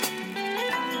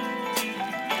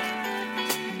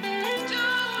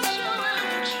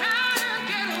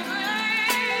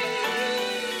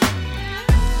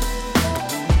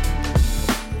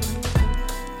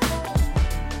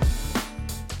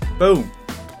Boom!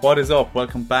 What is up?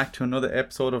 Welcome back to another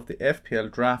episode of the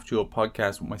FPL Draft Mode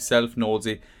podcast with myself,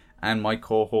 Nosy, and my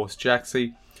co-host,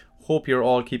 Jaxie. Hope you're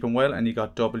all keeping well and you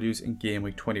got W's in Game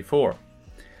Week 24.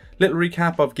 Little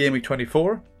recap of Game Week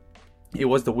 24. It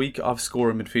was the week of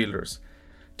scoring midfielders.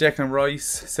 Declan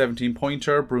Rice,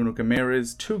 17-pointer, Bruno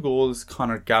Guimaraes, 2 goals,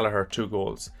 Conor Gallagher, 2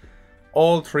 goals.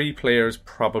 All 3 players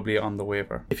probably on the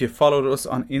waiver. If you followed us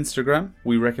on Instagram,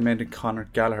 we recommended Conor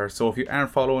Gallagher. So if you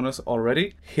aren't following us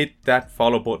already, hit that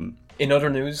follow button. In other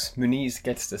news, Muniz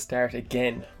gets to start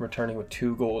again, returning with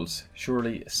 2 goals,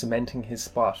 surely cementing his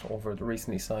spot over the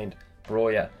recently signed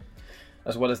Broja.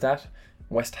 As well as that,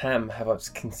 West Ham have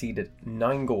conceded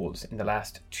 9 goals in the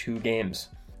last 2 games.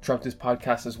 Throughout this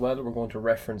podcast as well, we're going to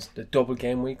reference the double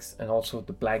game weeks and also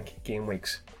the blank game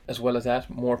weeks. As well as that,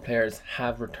 more players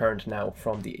have returned now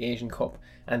from the Asian Cup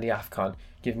and the AFCON,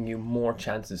 giving you more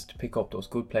chances to pick up those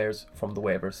good players from the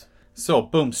waivers. So,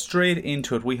 boom, straight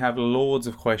into it. We have loads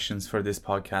of questions for this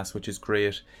podcast, which is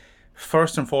great.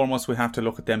 First and foremost, we have to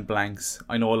look at them blanks.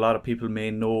 I know a lot of people may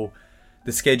know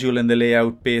the schedule and the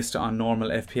layout based on normal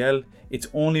FPL. It's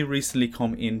only recently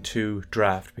come into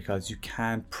draft because you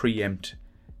can't preempt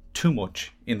too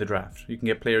much in the draft. You can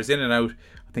get players in and out.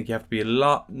 I think you have to be a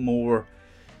lot more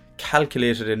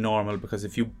calculated than normal, because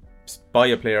if you buy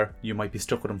a player, you might be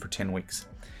stuck with them for 10 weeks.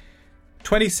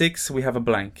 26, we have a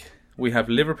blank. We have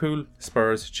Liverpool,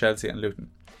 Spurs, Chelsea and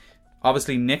Luton.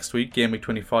 Obviously next week, game week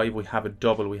 25, we have a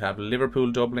double. We have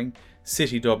Liverpool doubling,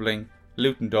 City doubling,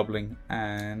 Luton doubling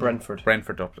and Brentford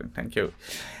doubling. Thank you.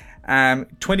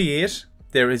 28,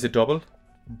 there is a double.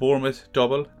 Bournemouth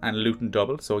double and Luton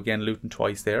double. So again, Luton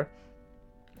twice there.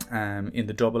 In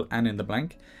the double and in the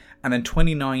blank. And then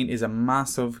 29 is a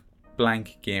massive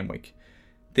blank game week.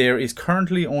 There is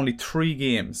currently only 3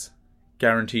 games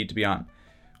guaranteed to be on.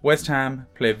 West Ham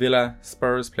play Villa,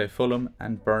 Spurs play Fulham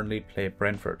and Burnley play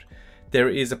Brentford. There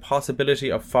is a possibility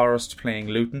of Forest playing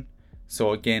Luton.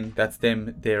 So again, that's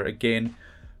them there again.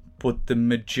 But the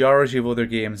majority of other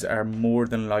games are more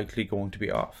than likely going to be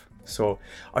off. So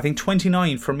I think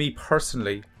 29 for me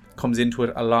personally comes into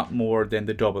it a lot more than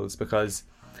the doubles, because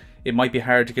it might be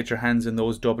hard to get your hands on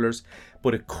those doublers,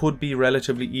 but it could be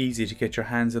relatively easy to get your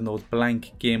hands on those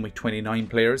blank game week 29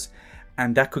 players,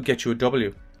 and that could get you a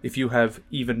W. If you have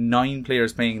even 9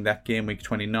 players playing that game week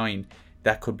 29,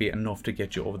 that could be enough to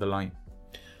get you over the line.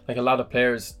 Like a lot of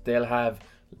players, they'll have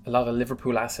a lot of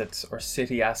Liverpool assets or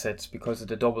City assets because of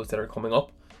the doubles that are coming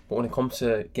up, but when it comes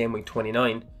to game week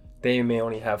 29, they may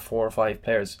only have 4 or 5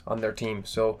 players on their team.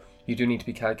 So you do need to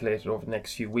be calculated over the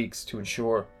next few weeks to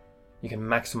ensure you can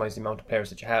maximise the amount of players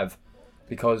that you have,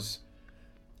 because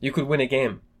you could win a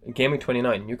game. In game week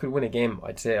 29, you could win a game,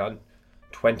 I'd say, on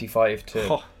 25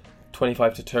 to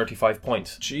 35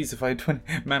 points. Jeez, if I had 20...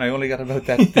 Man, I only got about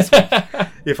that this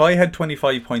week. If I had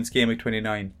 25 points game week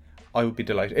 29, I would be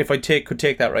delighted. If I could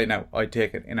take that right now, I'd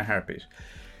take it in a heartbeat.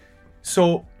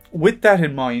 So with that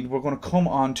in mind, we're going to come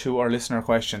on to our listener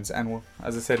questions. And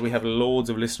as I said, we have loads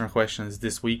of listener questions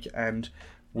this week, and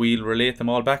we'll relate them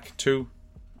all back to,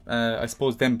 I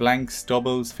suppose, them blanks,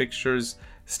 doubles, fixtures,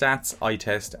 stats, eye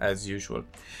test as usual.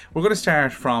 We're going to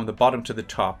start from the bottom to the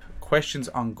top. Questions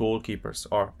on goalkeepers,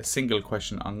 or a single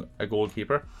question on a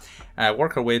goalkeeper.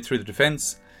 Work our way through the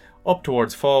defence, up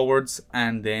towards forwards,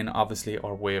 and then obviously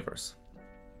our waivers.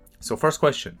 So first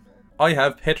question. I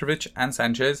have Petrovic and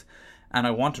Sanchez, and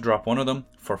I want to drop one of them.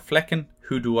 For Flecken,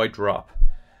 who do I drop?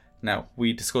 Now,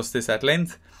 we discussed this at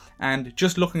length, and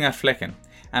just looking at Flecken,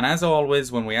 and as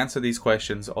always when we answer these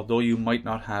questions, although you might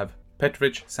not have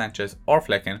Petrovic, Sanchez or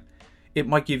Flecken, it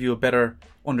might give you a better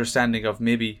understanding of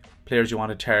maybe players you want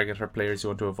to target or players you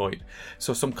want to avoid.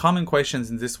 So some common questions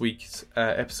in this week's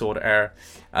episode are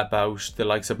about the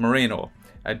likes of Moreno,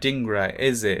 Adingra,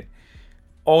 Eze.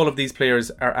 All of these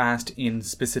players are asked in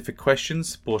specific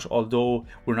questions, but although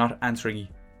we're not answering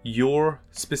your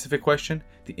specific question,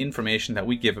 the information that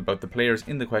we give about the players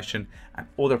in the question and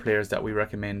other players that we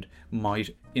recommend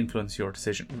might influence your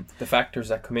decision. The factors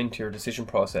that come into your decision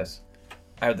process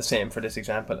are the same for this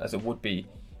example as it would be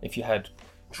if you had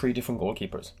 3 different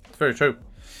goalkeepers. It's very true.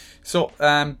 So,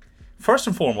 first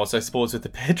and foremost, I suppose, with the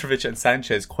Petrovic and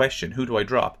Sanchez question, who do I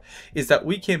drop, is that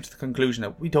we came to the conclusion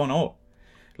that we don't know.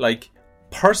 Like,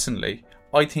 personally,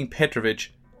 I think Petrovic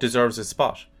deserves a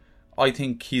spot. I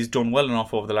think he's done well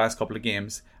enough over the last couple of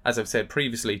games, as I've said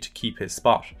previously, to keep his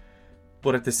spot.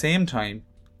 But at the same time,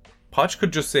 Poch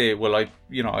could just say, well,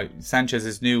 Sanchez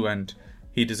is new and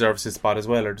he deserves his spot as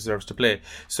well, or deserves to play.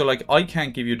 So, I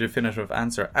can't give you a definitive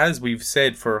answer. As we've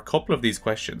said for a couple of these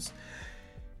questions,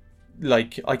 I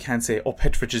can't say,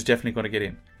 Petrovic is definitely going to get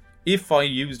in. If I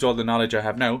used all the knowledge I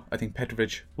have now, I think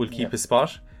Petrovic will keep his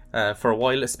spot. for a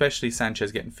while, especially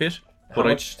Sanchez getting fit. How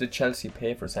much did Chelsea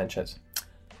pay for Sanchez?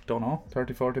 Don't know,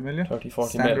 30-40 million? 30-40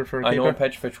 Standard million. for a I know keeper.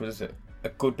 Petrovic was a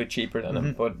good bit cheaper than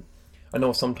him, but I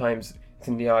know sometimes it's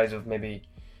in the eyes of maybe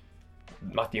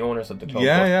not the owners of the club,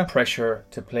 but pressure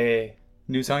to play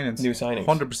New signings.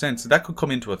 100%. So that could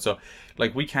come into it. So,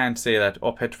 like, we can't say that,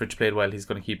 Petrovic played well, he's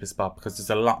going to keep his spot, because there's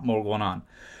a lot more going on.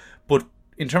 But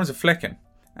in terms of Flecken,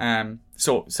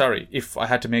 if I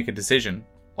had to make a decision,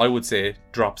 I would say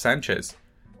drop Sanchez,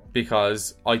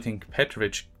 because I think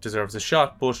Petrovic deserves a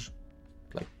shot, but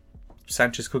like,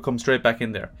 Sanchez could come straight back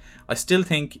in there. I still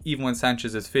think even when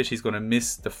Sanchez is fit, he's going to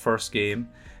miss the first game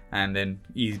and then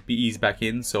be eased back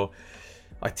in. So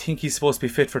I think he's supposed to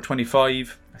be fit for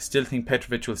 25. I still think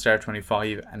Petrovic will start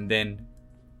 25, and then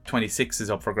 26 is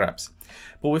up for grabs.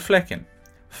 But with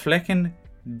Flecken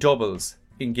doubles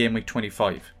in game week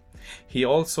 25. He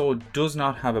also does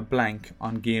not have a blank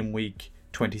on game week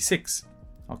 26.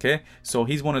 Okay, so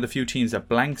he's one of the few teams that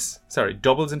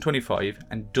doubles in 25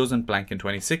 and doesn't blank in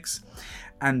 26.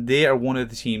 And they are one of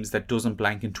the teams that doesn't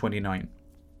blank in 29.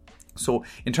 So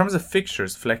in terms of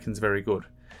fixtures, Flecken's very good.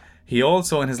 He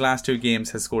also, in his last two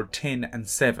games, has scored 10 and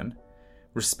 7,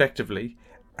 respectively,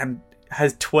 and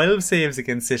has 12 saves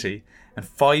against City and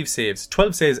 12 saves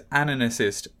and an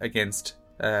assist against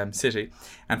City,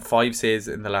 and 5 saves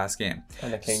in the last game.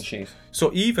 And a clean sheet.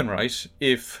 So even, right,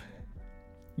 if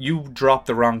you drop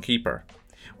the wrong keeper,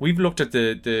 we've looked at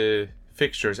the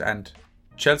fixtures, and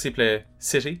Chelsea play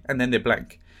City and then they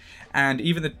blank. And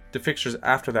even the fixtures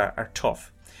after that are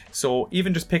tough. So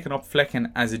even just picking up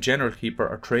Flecken as a general keeper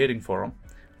or trading for him,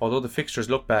 although the fixtures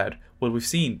look bad, well, we've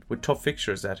seen with tough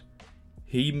fixtures that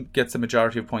he gets the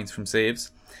majority of points from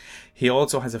saves. He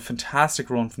also has a fantastic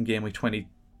run from game week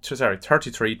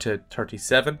 33 to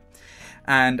 37.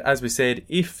 And as we said,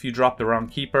 if you drop the wrong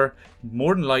keeper,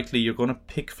 more than likely you're going to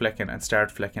pick Flecken and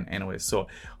start Flecken anyway. So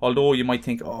although you might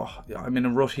think, I'm in a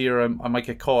rut here, I might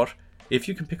get caught, if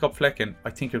you can pick up Flecken, I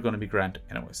think you're going to be grand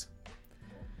anyways.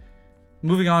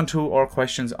 Moving on to our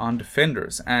questions on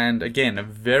defenders. And again, a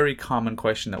very common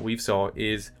question that we've saw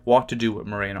is what to do with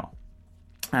Moreno.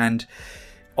 And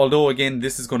although, again,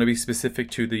 this is going to be specific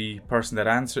to the person that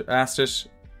asked it,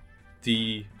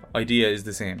 the idea is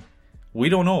the same. We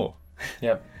don't know.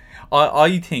 Yeah.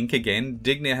 I think, again,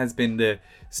 Digne has been the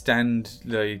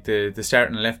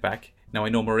starting left back. Now, I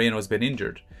know Moreno has been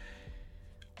injured.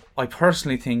 I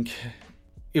personally think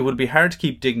it would be hard to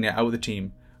keep Digne out of the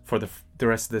team for the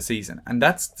rest of the season. And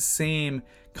that's the same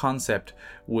concept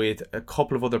with a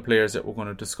couple of other players that we're going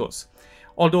to discuss.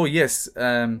 Although, yes,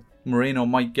 Moreno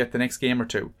might get the next game or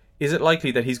two. Is it likely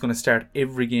that he's going to start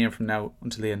every game from now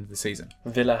until the end of the season?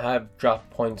 Villa have dropped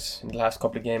points in the last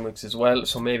couple of game weeks as well,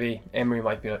 so maybe Emery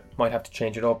might have to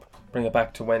change it up, bring it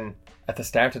back to when, at the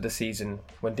start of the season,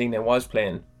 when Digne was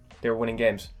playing, they were winning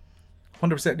games.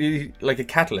 100%, like a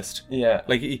catalyst. Yeah.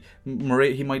 Like he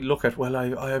might look at, well,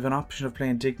 I have an option of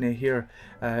playing Digne here.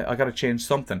 I got to change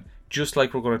something. Just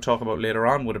like we're going to talk about later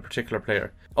on with a particular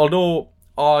player. Although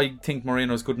I think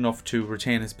Moreno is good enough to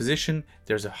retain his position,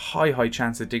 there's a high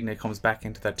chance that Digne comes back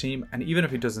into that team. And even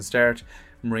if he doesn't start,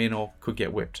 Moreno could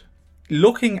get whipped.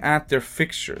 Looking at their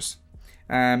fixtures,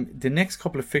 the next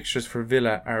couple of fixtures for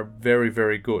Villa are very,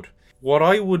 very good. What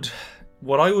I would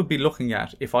be looking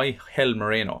at if I held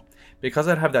Moreno, because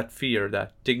I'd have that fear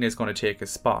that Digne is going to take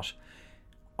his spot,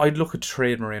 I'd look at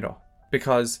trade Moreno.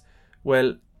 Because,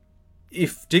 well,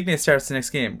 if Digne starts the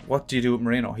next game, what do you do with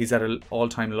Moreno? He's at an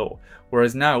all-time low.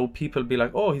 Whereas now, people be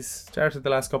like, he's started the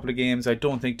last couple of games, I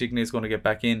don't think Digne is going to get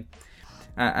back in.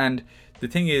 And the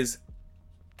thing is,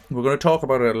 we're going to talk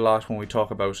about it a lot when we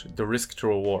talk about the risk to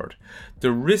reward.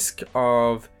 The risk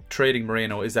of trading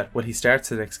Moreno is that, well, he starts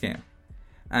the next game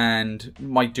and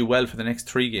might do well for the next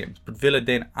 3 games. But Villa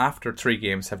then, after 3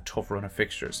 games, have tough run of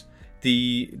fixtures.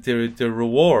 The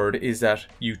reward is that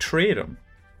you trade him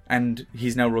and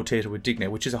he's now rotated with Digne,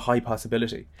 which is a high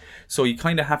possibility. So you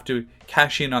kind of have to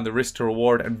cash in on the risk to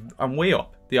reward and weigh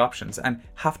up the options and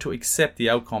have to accept the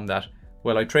outcome that,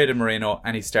 well, I traded Moreno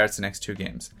and he starts the next 2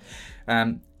 games.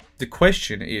 The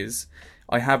question is,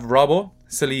 I have Robbo,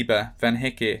 Saliba, Van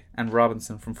Hecke and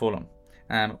Robinson from Fulham.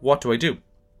 What do I do?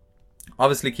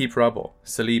 Obviously keep Robbo,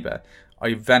 Saliba.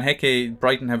 Van Hecke,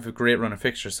 Brighton have a great run of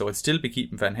fixtures, so I'd still be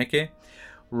keeping Van Hecke.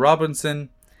 Robinson,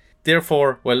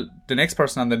 therefore, well, the next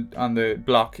person on the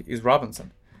block is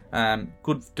Robinson.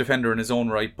 Good defender in his own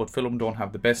right, but Fulham don't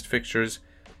have the best fixtures.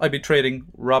 I'd be trading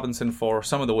Robinson for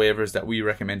some of the waivers that we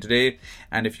recommend today.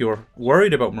 And if you're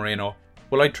worried about Moreno,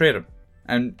 well, I'd trade him.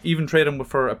 And even trade him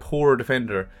for a poor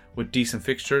defender with decent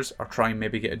fixtures, or try and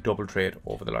maybe get a double trade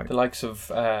over the line. The likes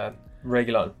of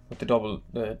Reguilon with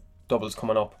the doubles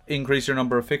coming up. Increase your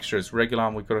number of fixtures.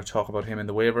 Reguilon, we're going to talk about him in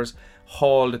the waivers.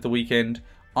 Hall at the weekend,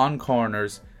 on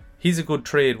corners. He's a good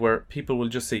trade where people will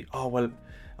just say, oh, well,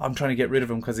 I'm trying to get rid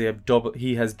of him because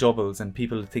he has doubles and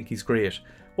people think he's great.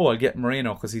 Oh, I'll get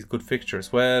Moreno because he's good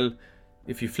fixtures. Well,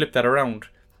 if you flip that around,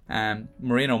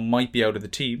 Moreno might be out of the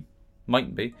team.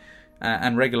 Mightn't be.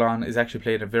 And Reguilon is actually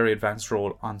playing a very advanced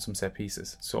role on some set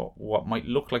pieces. So what might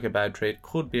look like a bad trade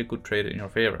could be a good trade in your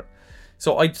favour.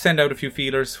 So I'd send out a few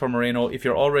feelers for Moreno. If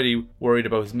you're already worried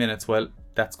about his minutes, well,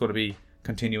 that's going to be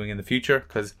continuing in the future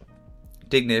because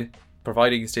Digne,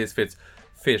 providing he stays fit,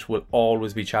 will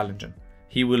always be challenging.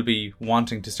 He will be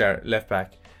wanting to start left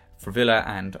back for Villa,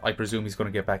 and I presume he's going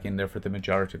to get back in there for the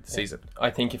majority of the season.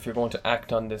 I think if you're going to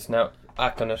act on this now,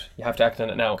 you have to act on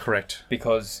it now. Correct.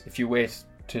 Because if you wait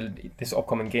till this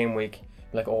upcoming game week,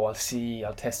 like, oh, I'll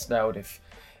test it out.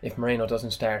 If Moreno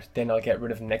doesn't start, then I'll get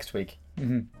rid of him next week.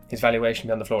 Mm-hmm. His valuation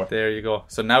will be on the floor. There you go.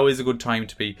 So now is a good time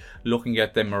to be looking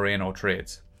at them Moreno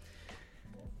trades.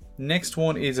 Next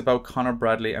one is about Connor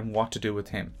Bradley and what to do with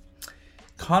him.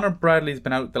 Connor Bradley's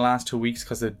been out the last 2 weeks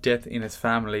because of death in his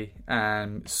family,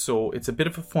 so it's a bit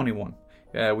of a funny one.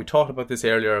 We talked about this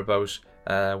earlier about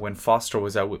when Foster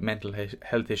was out with mental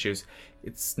health issues.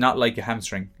 It's not like a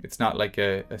hamstring. It's not like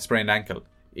a sprained ankle.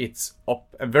 It's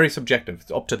very subjective.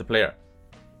 It's up to the player.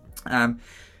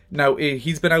 Now,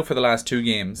 he's been out for the last 2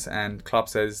 games, and Klopp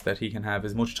says that he can have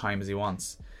as much time as he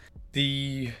wants.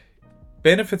 The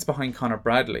benefits behind Connor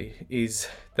Bradley is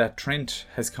that Trent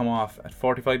has come off at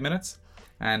 45 minutes,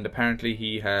 and apparently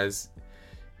he has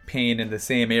pain in the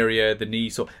same area, the knee.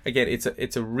 So again,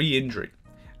 it's a re-injury,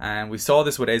 and we saw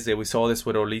this with Eze, we saw this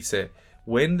with Olise.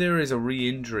 When there is a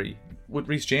re-injury with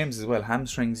Reece James as well,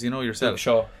 hamstrings, you know yourself.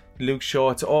 Luke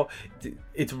Shaw.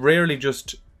 It's rarely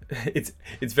just.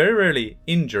 It's very rarely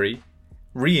injury,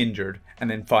 re-injured,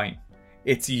 and then fine.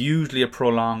 It's usually a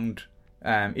prolonged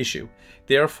issue.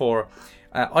 Therefore,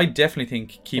 I definitely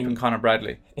think keeping Connor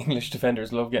Bradley. English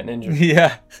defenders love getting injured.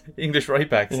 Yeah, English right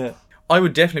backs. Yeah. I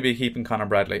would definitely be keeping Connor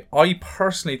Bradley. I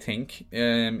personally think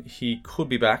he could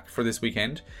be back for this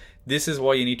weekend. This is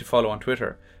why you need to follow on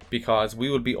Twitter, because we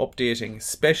will be updating,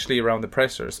 especially around the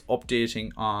pressers,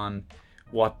 updating on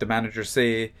what the managers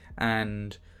say.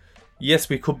 And yes,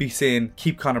 we could be saying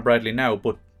keep Connor Bradley now,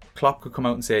 but Klopp could come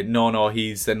out and say no,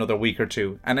 he's another week or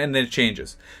 2, and then it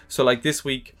changes. So like this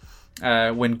week,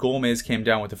 when Gomez came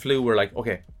down with the flu, we're like,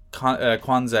 okay,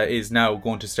 Kwanzaa is now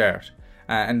going to start.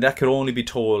 And that could only be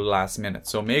told last minute.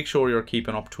 So make sure you're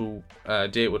keeping up to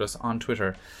date with us on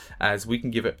Twitter, as we can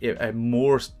give a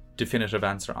more definitive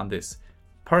answer on this.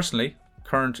 Personally,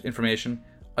 current information,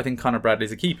 I think Connor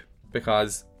Bradley's a keep,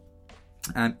 because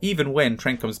even when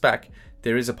Trent comes back,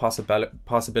 there is a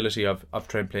possibility of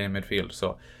Trent playing in midfield.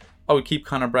 So I would keep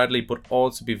Connor Bradley, but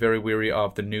also be very wary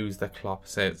of the news that Klopp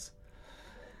says.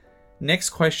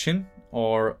 Next question,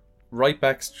 or right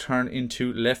backs turn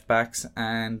into left backs,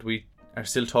 and we are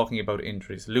still talking about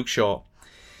injuries. Luke Shaw.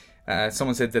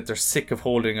 Someone said that they're sick of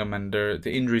holding him, and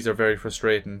the injuries are very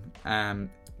frustrating.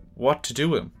 What to do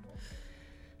with him?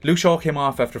 Luke Shaw came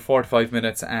off after 45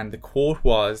 minutes, and the quote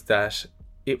was that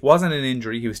it wasn't an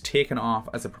injury. He was taken off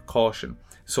as a precaution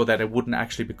so that it wouldn't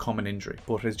actually become an injury.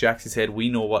 But as Jaxie said, we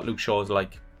know what Luke Shaw is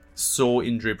like. So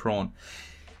injury prone.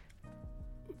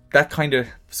 That kind of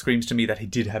screams to me that he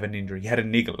did have an injury. He had a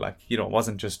niggle. It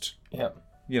wasn't just... Yeah.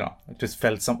 Just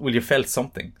felt something. Well, you felt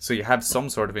something. So you have some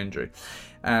sort of injury.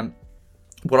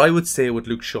 What I would say with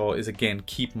Luke Shaw is, again,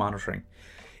 keep monitoring.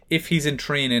 If he's in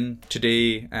training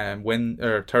today,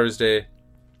 Thursday...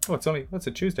 what's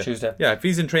it, Tuesday? Tuesday. Yeah, if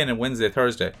he's in training Wednesday,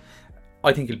 Thursday,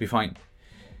 I think he'll be fine.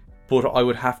 But I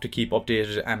would have to keep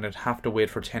updated, and I'd have to wait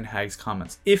for Ten Hag's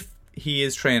comments. If he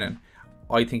is training,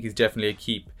 I think he's definitely a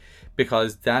keep,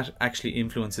 because that actually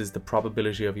influences the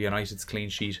probability of United's clean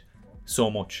sheet so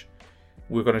much.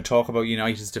 We're going to talk about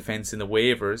United's defence in the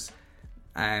waivers,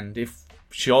 and if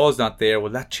Shaw's not there,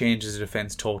 well, that changes the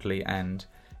defence totally, and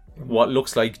what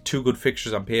looks like 2 good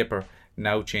fixtures on paper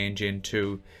now change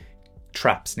into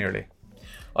traps nearly.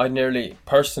 I'd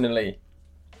personally,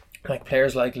 like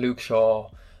players like Luke Shaw,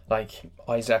 like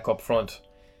Isaac up front,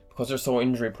 because they're so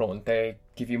injury prone, they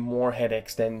give you more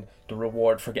headaches than the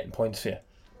reward for getting points for you.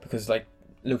 Because like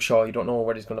Luke Shaw, you don't know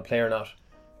whether he's going to play or not.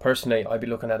 Personally, I'd be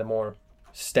looking at a more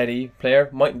steady player.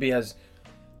 Mightn't be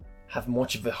have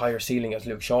much of a higher ceiling as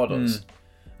Luke Shaw does.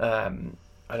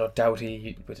 I know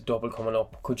Doughty with a double coming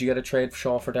up. Could you get a trade for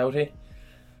Shaw for Doughty?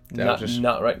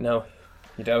 Not right now.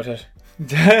 You doubt it?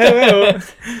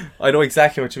 I know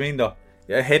exactly what you mean though.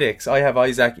 Yeah, headaches. I have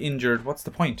Isaac injured. What's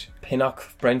the point?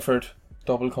 Pinnock, Brentford,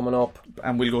 double coming up.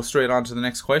 And we'll go straight on to the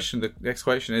next question. The next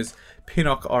question is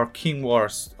Pinnock or King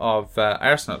Wars of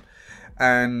Arsenal.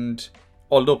 And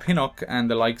although Pinnock and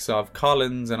the likes of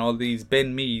Collins and all these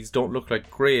Ben Mees don't look like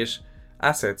great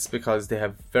assets because they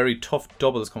have very tough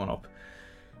doubles coming up,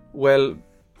 well,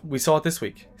 we saw it this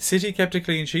week. City kept a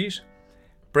clean sheet,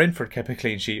 Brentford kept a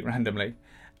clean sheet randomly,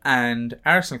 and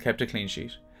Arsenal kept a clean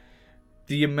sheet.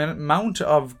 The amount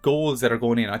of goals that are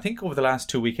going in, I think over the last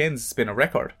 2 weekends, it's been a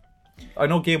record. I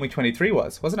know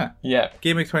Gw25 wasn't it? Yeah.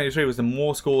 Gw25 was the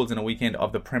most goals in a weekend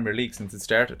of the Premier League since it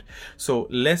started. So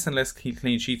less and less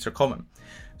clean sheets are coming.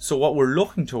 So what we're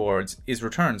looking towards is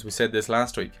returns. We said this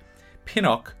last week.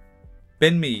 Pinnock,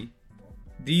 Ben Mee,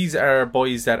 these are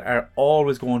boys that are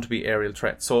always going to be aerial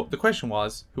threats. So the question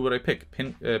was, who would I pick?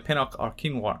 Pinnock or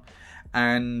Quinoa?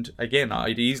 And again,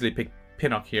 I'd easily pick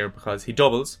Pinnock here because he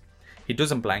doubles, he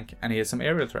doesn't blank, and he has some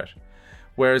aerial threat.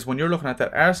 Whereas when you're looking at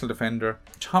that Arsenal defender,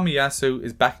 Tomiyasu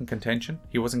is back in contention.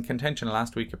 He was in contention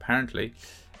last week apparently.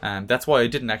 That's why I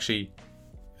didn't actually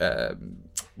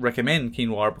recommend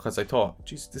Quinoa, because I thought,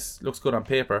 geez, this looks good on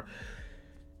paper.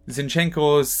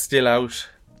 Zinchenko's still out.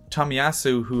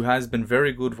 Tomiyasu, who has been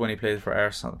very good when he plays for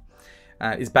Arsenal,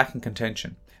 is back in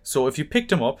contention. So if you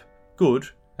picked him up, good,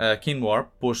 Quinoa,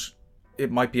 but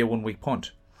it might be a 1 week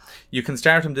punt. You can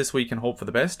start him this week and hope for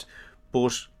the best,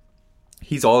 but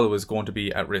he's always going to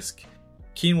be at risk.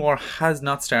 Quinoa has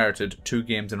not started 2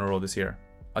 games in a row this year.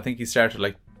 I think he started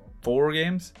like 4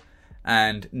 games,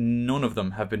 and none of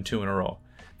them have been 2 in a row.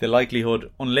 The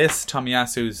likelihood, unless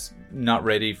Tomiyasu's not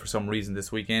ready for some reason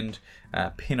this weekend,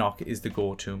 Pinnock is the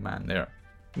go-to man there.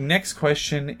 Next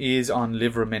question is on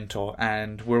Livramento,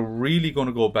 and we're really going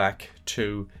to go back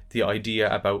to the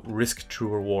idea about risk to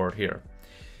reward here.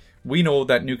 We know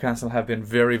that Newcastle have been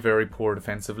very, very poor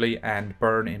defensively, and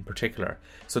Burn in particular.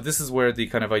 So this is where the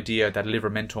kind of idea that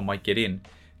Livramento might get in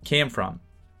came from.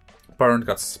 Burn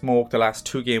got smoked the last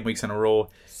 2 game weeks in a row.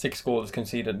 6 goals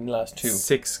conceded in the last 2.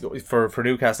 6 for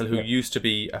Newcastle, who used to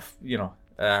be I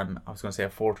was going to say a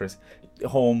fortress.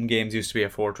 Home games used to be a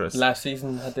fortress. Last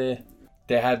season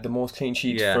they had the most clean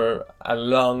sheets for a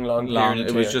long period.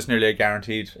 It was just nearly a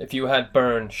guaranteed. If you had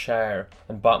Burn, Schär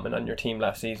and Botman on your team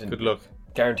last season, good luck.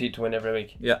 Guaranteed to win every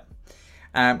week. Yeah.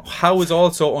 Howe is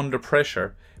also under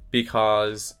pressure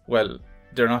because, well,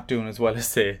 they're not doing as well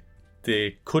as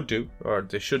they could do, or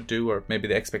they should do, or maybe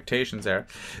the expectations are.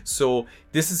 So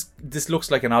this looks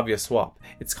like an obvious swap.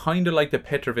 It's kind of like the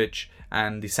Petrovic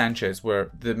and the Sanchez, where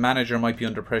the manager might be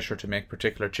under pressure to make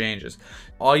particular changes.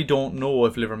 I don't know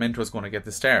if Livramento is going to get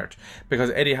the start, because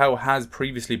Eddie Howe has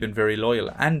previously been very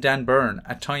loyal, and Dan Burn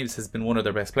at times has been one of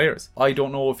their best players. I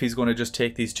don't know if he's going to just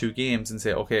take these 2 games and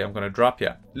say, okay, I'm going to drop you.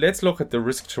 Let's look at the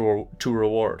risk to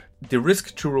reward. The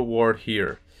risk to reward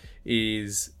here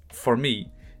is, for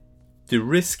me, the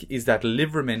risk is that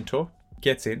Livramento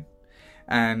gets in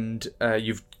and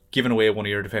you've given away one of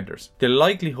your defenders. The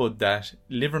likelihood that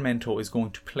Livramento is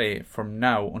going to play from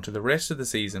now until the rest of the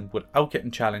season without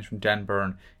getting challenged from Dan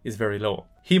Burn is very low.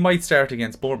 He might start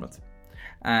against Bournemouth.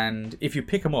 And if you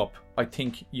pick him up, I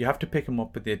think you have to pick him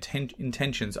up with the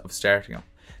intentions of starting him.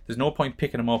 There's no point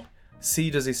picking him up. See,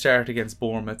 does he start against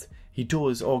Bournemouth? He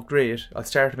does. Oh, great. I'll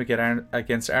start him again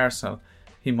against Arsenal.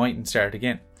 He mightn't start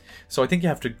again. So I think you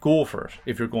have to go for it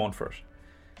if you're going for it.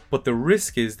 But the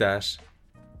risk is that,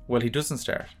 well, he doesn't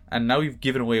start. And now you've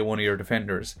given away one of your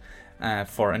defenders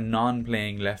for a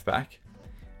non-playing left-back.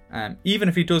 Even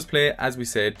if he does play, as we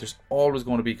said, there's always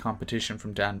going to be competition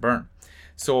from Dan Burn.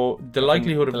 So the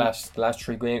likelihood of... The last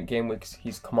 3 game weeks,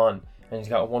 he's come on and he's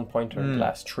got a 1-pointer in the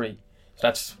last 3. So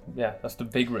that's the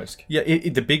big risk. Yeah,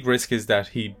 the big risk is that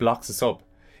he blocks us up.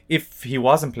 If he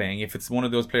wasn't playing, if it's one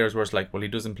of those players where it's like, well, he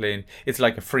doesn't play, it's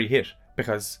like a free hit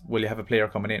because, well, you have a player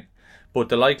coming in. But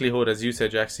the likelihood, as you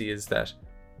said, Jaxie, is that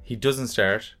he doesn't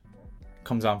start,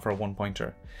 comes on for a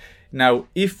 1-pointer. Now,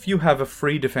 if you have a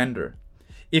free defender,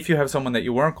 if you have someone that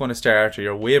you weren't going to start or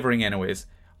you're wavering anyways,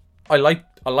 I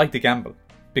like the gamble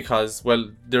because,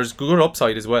 well, there's good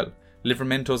upside as well.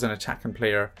 Livramento's an attacking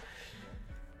player.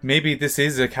 Maybe this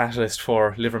is a catalyst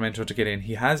for Livramento to get in.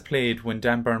 He has played when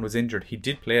Dan Burn was injured. He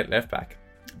did play at left back.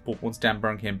 But once Dan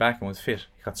Burn came back and was fit,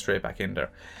 he got straight back in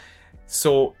there.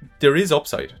 So there is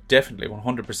upside, definitely,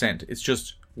 100%. It's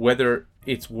just whether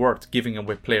it's worth giving a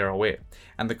player away.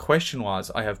 And the question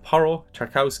was, I have Porro,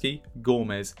 Tarkowski,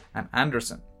 Gomez and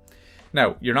Anderson.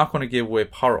 Now, you're not going to give away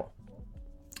Porro.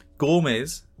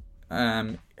 Gomez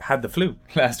had the flu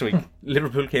last week.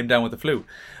 Liverpool came down with the flu.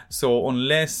 So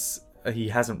unless he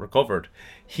hasn't recovered,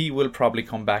 he will probably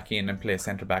come back in and play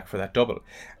centre back for that double.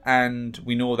 And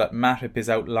we know that Matip is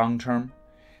out long term,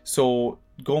 so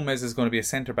Gomez is going to be a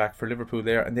centre back for Liverpool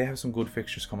there, and they have some good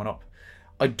fixtures coming up.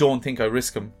 I don't think I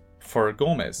risk him for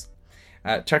Gomez.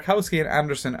 Tarkowski and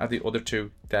Anderson are the other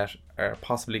two that are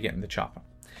possibly getting the chopping.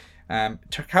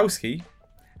 Tarkowski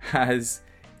has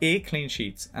 8 clean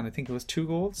sheets, and I think it was 2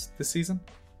 goals this season.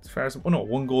 As far as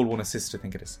 1 goal, 1 assist, I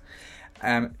think it is.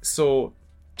 So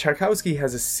Tarkowski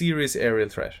has a serious aerial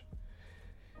threat.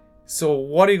 So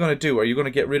what are you going to do? Are you going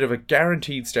to get rid of a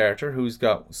guaranteed starter who's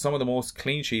got some of the most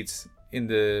clean sheets in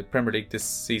the Premier League this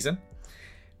season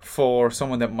for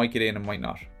someone that might get in and might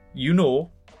not?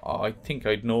 I think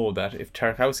I'd know that if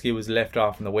Tarkowski was left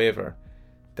off in the waiver,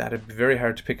 that'd be very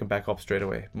hard to pick him back up straight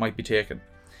away. Might be taken.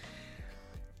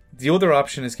 The other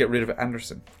option is get rid of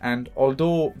Anderson. And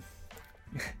although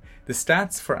the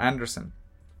stats for Anderson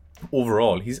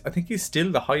overall, I think he's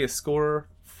still the highest scorer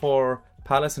for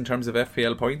Palace in terms of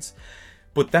FPL points,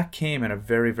 but that came in a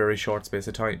very, very short space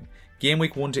of time. Game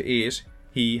week 1 to 8,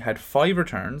 he had 5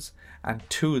 returns and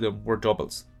 2 of them were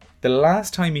doubles. The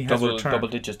last time he has returned...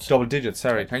 Double digits,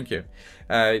 sorry, thank you.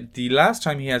 The last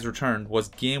time he has returned was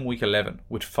game week 11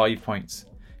 with 5 points.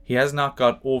 He has not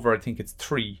got over, I think it's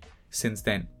 3 since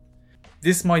then.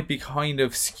 This might be kind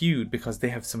of skewed because they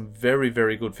have some very,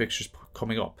 very good fixtures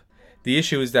coming up. The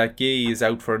issue is that Gay is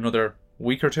out for another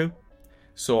week or 2.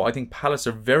 So I think Palace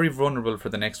are very vulnerable for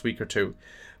the next week or 2.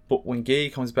 But when Gay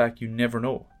comes back, you never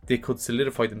know. They could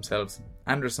solidify themselves.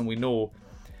 Anderson, we know,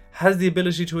 has the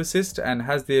ability to assist and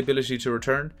has the ability to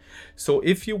return. So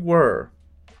if you were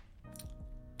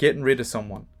getting rid of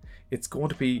someone, it's going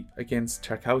to be against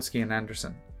Tarkowski and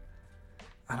Anderson.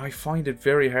 And I find it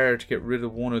very hard to get rid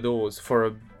of one of those for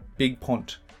a big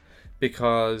punt,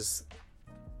 because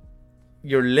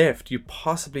you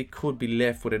possibly could be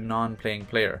left with a non-playing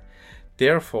player.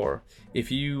 Therefore,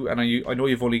 if you, and I know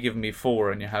you've only given me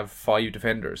 4 and you have 5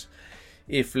 defenders,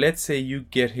 if let's say you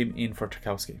get him in for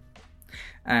Tarkowski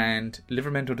and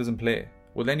Livramento doesn't play,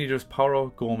 well then you just power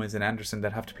out Gomez and Anderson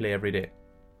that have to play every day.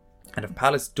 And if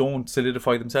Palace don't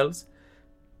solidify themselves,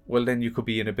 well then you could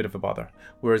be in a bit of a bother.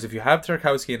 Whereas if you have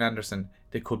Tarkowski and Anderson,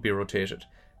 they could be rotated.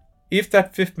 If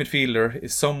that fifth defender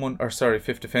is someone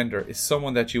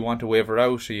that you want to waver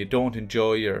out or you don't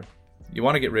enjoy or you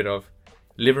want to get rid of,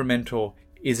 Livramento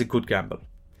is a good gamble.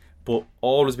 But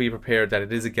always be prepared that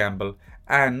it is a gamble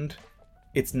and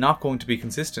it's not going to be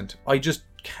consistent. I just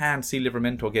can't see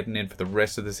Livramento getting in for the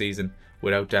rest of the season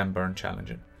without Dan Burn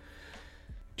challenging.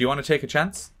 Do you want to take a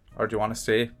chance or do you want to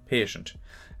stay patient?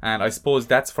 And I suppose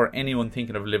that's for anyone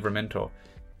thinking of Livramento.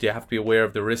 You have to be aware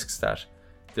of the risks that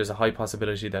there's a high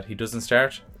possibility that he doesn't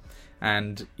start,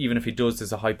 and even if he does,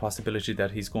 there's a high possibility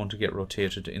that he's going to get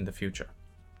rotated in the future.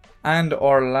 And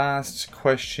our last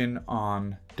question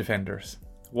on defenders.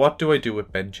 What do I do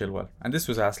with Ben Chilwell? And this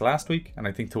was asked last week, and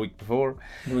I think the week before.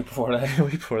 The week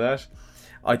before that.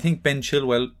 I think Ben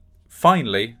Chilwell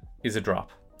finally is a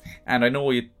drop. And I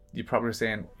know you're probably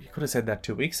saying, you could have said that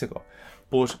 2 weeks ago.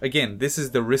 But again, this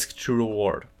is the risk to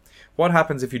reward. What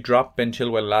happens if you drop Ben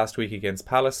Chilwell last week against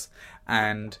Palace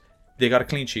and they got a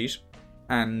clean sheet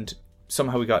and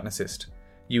somehow we got an assist?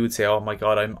 You would say, oh my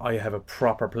God, I have a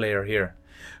proper player here.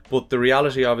 But the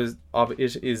reality of it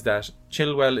is that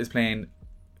Chilwell is playing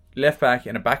left back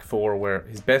in a back 4 where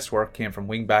his best work came from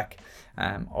wing back,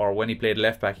 or when he played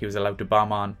left back he was allowed to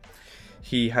bomb on.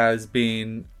 He has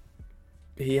been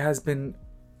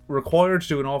required to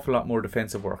do an awful lot more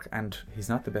defensive work, and he's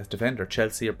not the best defender.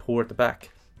 Chelsea are poor at the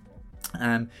back.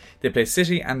 They play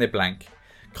City and they blank.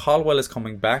 Colwell is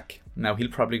coming back. Now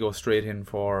he'll probably go straight in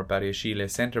for Badiashile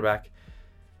centre back.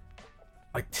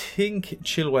 I think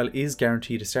Chilwell is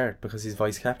guaranteed to start because he's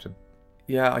vice captain.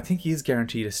 Yeah, I think he is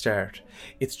guaranteed to start.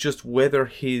 It's just whether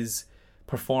his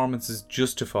performances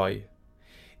justify.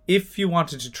 If you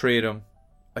wanted to trade him,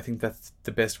 I think that's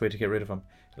the best way to get rid of him.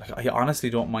 I honestly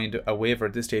don't mind a waiver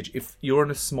at this stage. If you're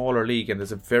in a smaller league and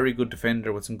there's a very good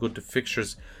defender with some good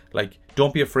fixtures,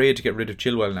 don't be afraid to get rid of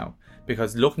Chilwell now.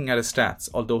 Because looking at his stats,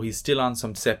 although he's still on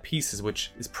some set pieces,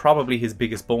 which is probably his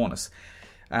biggest bonus,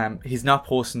 he's not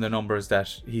posting the numbers that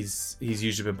he's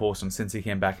usually been posting since he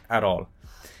came back at all.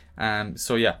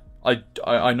 So yeah,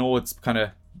 I know it's kind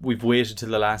of, we've waited till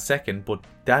the last second, but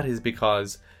that is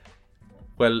because,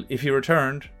 well, if he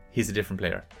returned, he's a different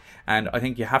player. And I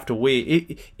think you have to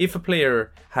weigh, if a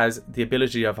player has the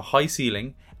ability of a high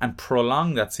ceiling and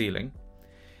prolong that ceiling,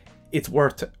 it's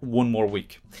worth one more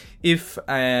week. If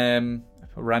random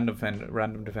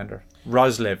defender,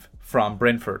 Roslev from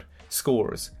Brentford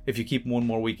scores, if you keep him one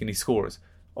more week and he scores,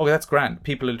 oh, that's grand.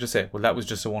 People will just say, well, that was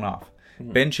just a one-off.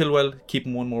 Mm-hmm. Ben Chilwell, keep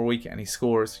him one more week and he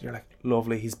scores. You're like,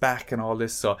 lovely, he's back and all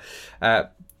this. So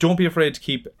don't be afraid to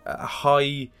keep a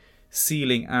high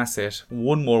ceiling asset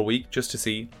one more week just to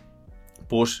see.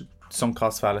 But some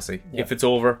cost fallacy. Yeah. If it's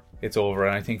over, it's over.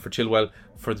 And I think for Chilwell,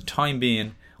 for the time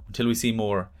being, until we see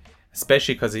more,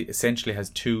 especially because he essentially has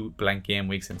 2 blank game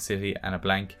weeks in City and a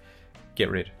blank. Get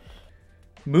rid.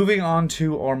 Moving on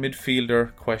to our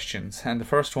midfielder questions, and the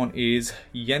first one is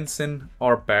Jensen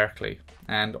or Barkley.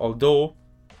 And although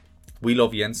we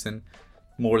love Jensen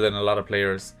more than a lot of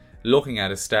players, looking at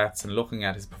his stats and looking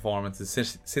at his performances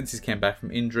since he's came back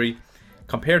from injury,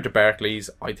 compared to Barkley's,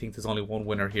 I think there's only one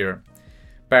winner here.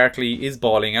 Barkley is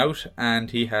balling out,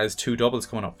 and he has 2 doubles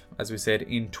coming up, as we said,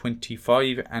 in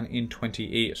 25 and in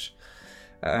 28.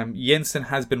 Jensen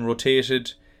has been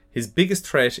rotated. His biggest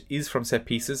threat is from set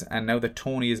pieces, and now that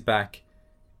Tony is back,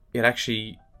 it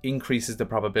actually increases the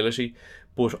probability.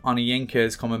 But Onyeka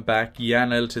is coming back,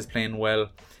 Janelt is playing well,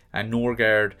 and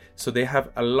Norgard, so they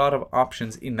have a lot of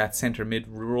options in that centre mid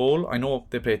role. I know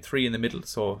they play 3 in the middle,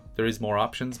 so there is more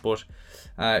options, but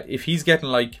if he's getting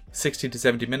like 60 to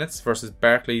 70 minutes versus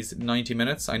Barkley's 90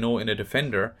 minutes, I know in a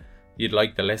defender you'd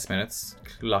like the less minutes,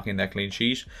 locking that clean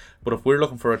sheet. But if we're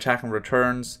looking for attack and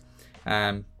returns,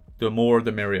 the more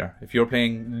the merrier. If you're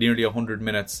playing nearly 100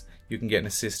 minutes, you can get an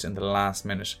assist in the last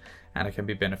minute, and it can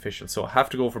be beneficial. So I have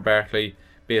to go for Barkley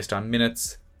based on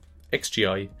minutes,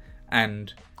 XGI,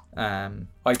 and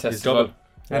eye test his double. well.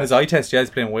 And his eye test, yeah, he's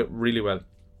playing really well.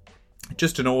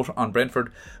 Just a note on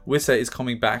Brentford, Wissa is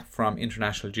coming back from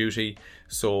international duty,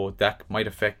 so that might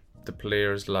affect the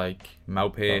players like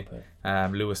Maupay,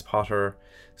 Lewis Potter.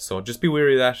 So just be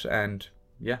wary of that, and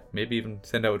yeah, maybe even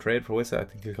send out a trade for Wissa. I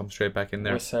think he'll come straight back in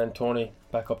there. Wissa and Tony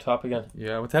back up top again.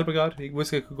 Yeah, with the help of God,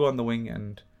 Wissa could go on the wing,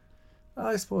 and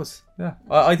I suppose, yeah.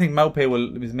 I think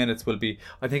Maupay his minutes will be,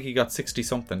 I think he got 60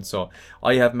 something, so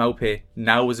I have Maupay.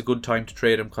 Now is a good time to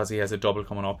trade him because he has a double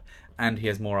coming up and he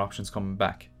has more options coming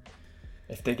back.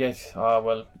 If they get,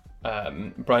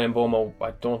 Brian Bomo,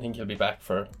 I don't think he'll be back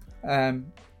for.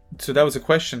 So that was a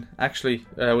question. Actually,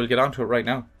 we'll get on to it right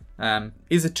now.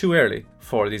 Is it too early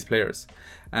for these players?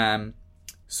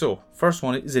 So, first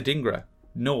one is Adingra.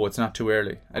 No, it's not too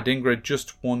early. Adingra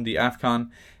just won the AFCON,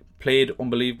 played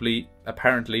unbelievably,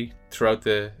 apparently, throughout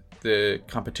the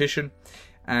competition.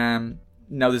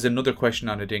 Now, there's another question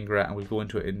on Adingra, and we'll go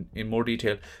into it in more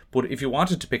detail. But if you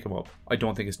wanted to pick him up, I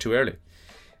don't think it's too early.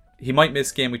 He might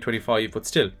miss game week 25, but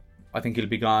still, I think he'll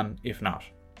be gone if not.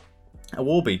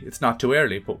 Iwobi, it's not too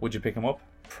early, but would you pick him up?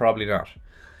 Probably not.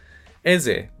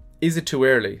 Eze, is it too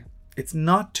early? It's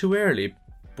not too early,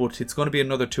 but it's going to be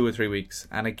another 2 or 3 weeks.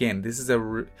 And again, this is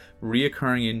a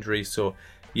reoccurring injury, so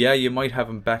yeah, you might have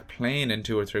him back playing in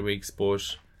 2 or 3 weeks,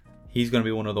 but he's going to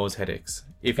be one of those headaches.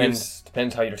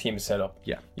 Depends how your team is set up.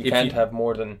 Yeah. You can't have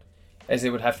more than, Eze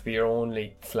would have to be your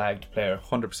only flagged player.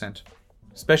 100%.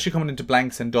 Especially coming into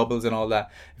blanks and doubles and all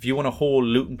that. If you want to hold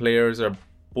Luton players or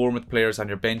Bournemouth players on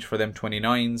your bench for them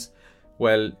 29s,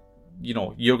 well, you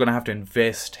know, you're going to have to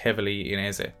invest heavily in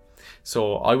Eze.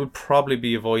 So I would probably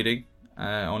be avoiding,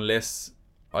 unless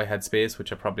I had space,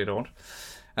 which I probably don't.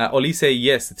 Olise,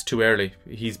 yes, it's too early.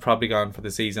 He's probably gone for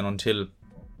the season until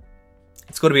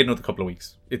it's going to be another couple of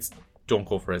weeks. Don't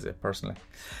go for Eze, personally.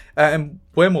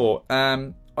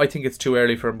 Mbeumo, I think it's too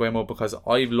early for Mbeumo because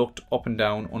I've looked up and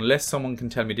down. Unless someone can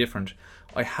tell me different,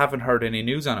 I haven't heard any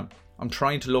news on him. I'm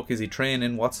trying to look, is he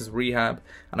training, what's his rehab,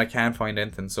 and I can't find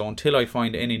anything. So until I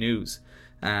find any news,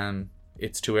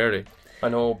 it's too early. I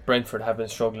know Brentford have been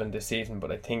struggling this season,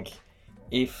 but I think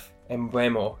if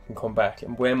Mbeumo can come back,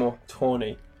 Mbeumo,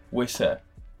 Tony, Wissa,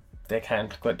 they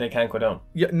can't go down.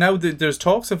 Yeah, now there's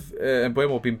talks of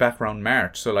Mbeumo being back around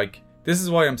March, so like, this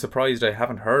is why I'm surprised I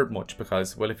haven't heard much,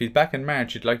 because, well, if he's back in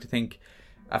March, you'd like to think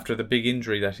after the big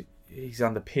injury that he's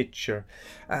on the pitch.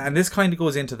 And this kind of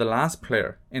goes into the last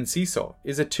player, Enciso.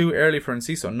 Is it too early for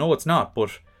Enciso? No, it's not,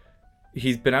 but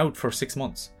he's been out for 6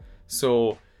 months.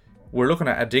 So we're looking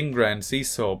at Adingra,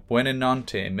 Enciso,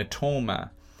 Buenanote, Mitoma,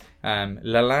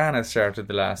 Lallana started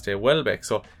the last day, Welbeck.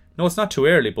 So no, it's not too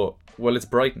early, but, well, it's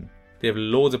Brighton. They have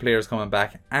loads of players coming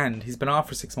back, and he's been off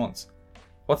for 6 months.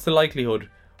 What's the likelihood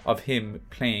of him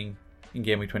playing in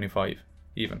game week 25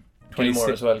 even?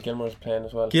 Gilmore as well. Gilmore's playing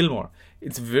as well. Gilmore,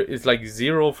 it's like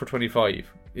 0 for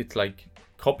 25. It's like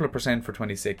a couple of % for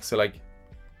 26. So like,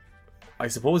 I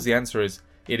suppose the answer is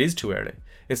it is too early.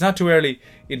 It's not too early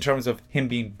in terms of him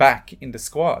being back in the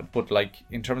squad, but like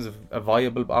in terms of a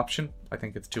viable option, I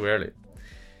think it's too early.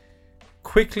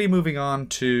 Quickly moving on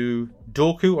to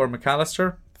Doku or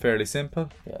McAllister. Fairly simple.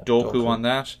 Yeah, Doku on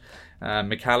that.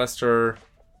 McAllister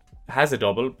has a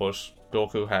double, but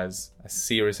Doku has a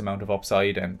serious amount of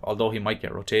upside, and although he might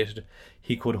get rotated,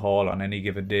 he could haul on any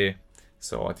given day.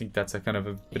 So I think that's a kind of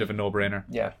a bit of a no-brainer.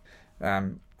 Yeah.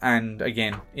 And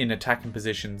again, in attacking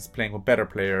positions, playing with better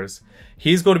players,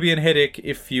 he's going to be a headache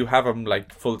if you have him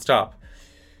like full stop.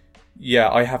 Yeah,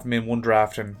 I have him in one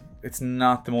draft, and it's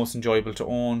not the most enjoyable to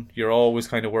own. You're always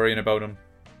kind of worrying about him.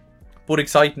 But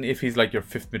exciting if he's like your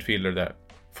fourth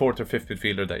or fifth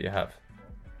midfielder that you have.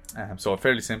 So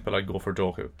fairly simple, I'd go for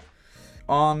Doku.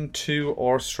 On to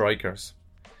our strikers.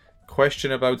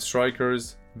 Question about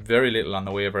strikers, very little on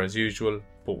the waiver as usual,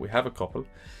 but we have a couple.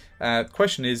 The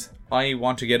question is, I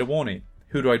want to get a Woney.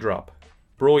 Who do I drop?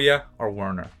 Broja or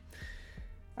Werner?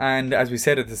 And as we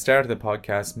said at the start of the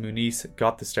podcast, Muniz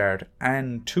got the start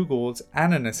and 2 goals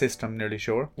and an assist, I'm nearly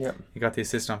sure. Yeah. He got the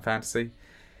assist on fantasy.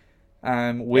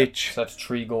 So that's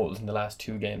 3 goals in the last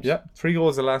 2 games. Yeah, 3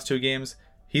 goals in the last 2 games.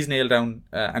 He's nailed down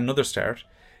another start.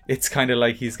 It's kind of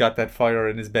like he's got that fire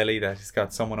in his belly, that he's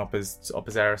got someone up his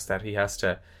arse that he has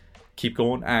to keep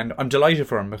going. And I'm delighted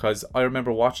for him, because I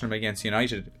remember watching him against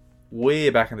United way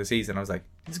back in the season. I was like,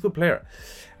 he's a good player.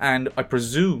 And I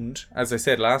presumed, as I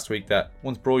said last week, that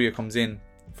once Broja comes in,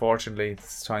 fortunately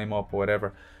it's time up or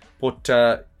whatever,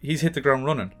 but he's hit the ground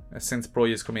running since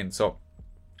Broja's come in. So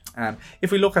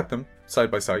if we look at them side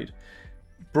by side,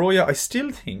 Broja, I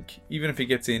still think, even if he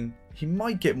gets in, he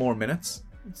might get more minutes.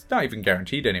 It's not even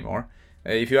guaranteed anymore.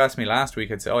 If you asked me last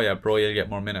week, I'd say, oh yeah, Broja will get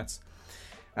more minutes.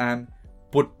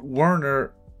 But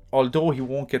Werner, although he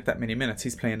won't get that many minutes,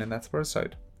 he's playing in that Spurs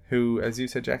side, who, as you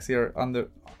said, Jaxie, are on the,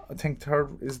 I think,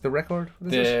 third is the record.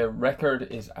 The record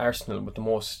is Arsenal with the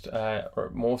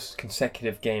most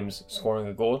consecutive games scoring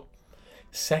a goal.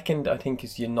 Second, I think,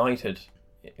 is United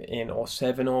in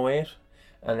 07-08,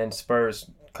 and then Spurs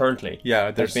currently.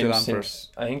 Yeah, they're still on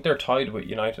first. I think they're tied with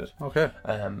United. Okay.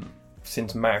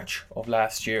 Since March of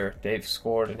last year, they've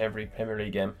scored in every Premier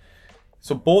League game.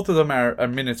 So both of them are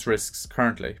minutes risks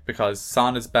currently, because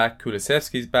Son is back,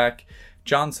 Kulusevski's back,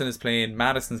 Johnson is playing,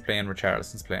 Maddison's playing,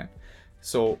 Richarlison's playing.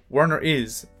 So Werner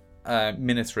is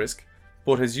minutes risk.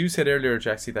 But as you said earlier,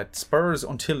 Jaxie, that Spurs,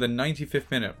 until the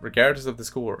 95th minute, regardless of the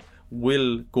score,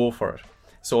 will go for it.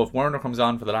 So if Werner comes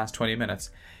on for the last 20 minutes,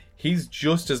 he's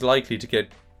just as likely to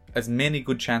get as many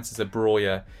good chances as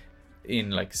Broja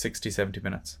in like 60-70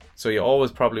 minutes. So you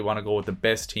always probably want to go with the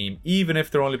best team, even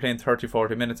if they're only playing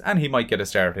 30-40 minutes, and he might get a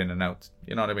start in and out.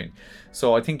 You know what I mean?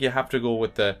 So I think you have to go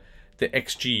with the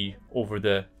XG over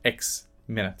the X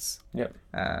minutes. Yep.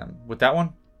 With that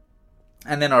one.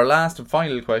 And then our last and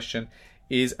final question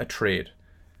is a trade.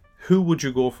 Who would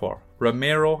you go for?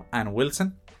 Romero and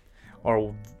Wilson,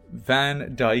 or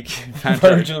Van Dijk?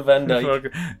 Virgil van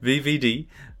Dijk. VVD,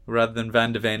 rather than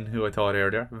Van de Ven, who I thought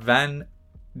earlier. Van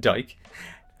Dijk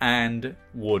and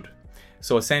Wood.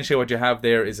 So essentially what you have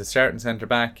there is a starting centre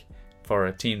back for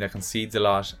a team that concedes a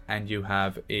lot, and you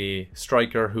have a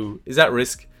striker who is at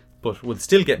risk but will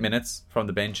still get minutes from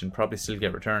the bench and probably still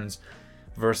get returns,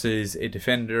 versus a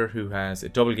defender who has a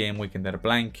double game week and then a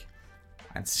blank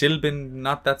and still been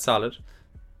not that solid,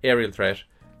 aerial threat,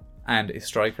 and a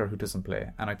striker who doesn't play.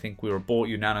 And I think we were both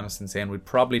unanimous in saying we'd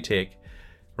probably take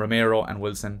Romero and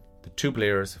Wilson, the 2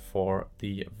 players, for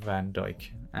the Van Dijk.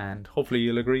 And hopefully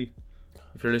you'll agree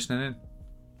if you're listening in.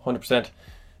 100%.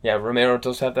 Yeah, Romero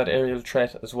does have that aerial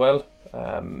threat as well.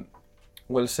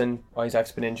 Wilson,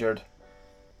 Isaac's been injured.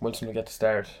 Wilson will get the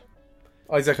start.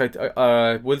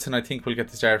 Wilson, I think, will get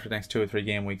the start for the next 2 or 3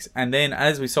 game weeks. And then,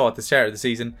 as we saw at the start of the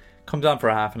season, comes on for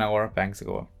a half an hour, bangs a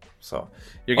goal. So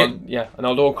you're getting... and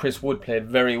although Chris Wood played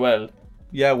very well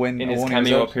when in his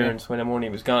cameo appearance when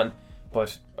Amoni was gone,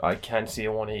 but I can't see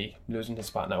Amoni losing his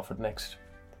spot now for the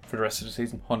rest of the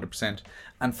season. 100%.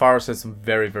 And Forest has some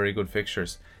very, very good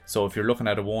fixtures. So if you're looking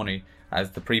at Awoni,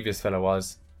 as the previous fella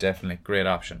was, definitely great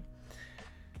option.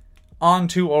 On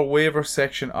to our waiver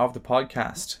section of the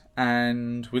podcast.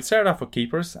 And we'll start off with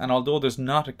keepers. And although there's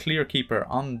not a clear keeper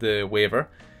on the waiver,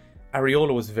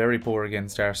 Areola was very poor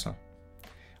against Arsenal.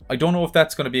 I don't know if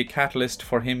that's going to be a catalyst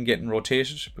for him getting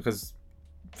rotated, because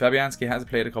Fabianski has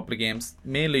played a couple of games,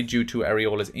 mainly due to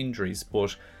Areola's injuries.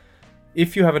 But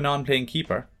if you have a non-playing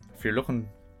keeper, if you're looking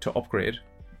to upgrade,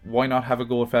 why not have a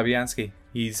go at Fabianski?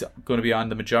 He's going to be on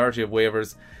the majority of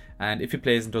waivers, and if he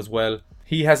plays and does well,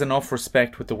 he has enough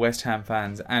respect with the West Ham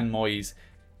fans and Moyes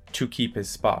to keep his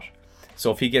spot.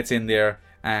 So if he gets in there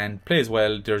and plays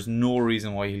well, there's no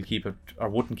reason why he'll keep it or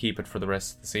wouldn't keep it for the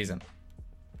rest of the season.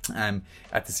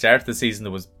 At the start of the season,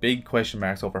 there was big question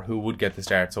marks over who would get the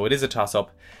start, so it is a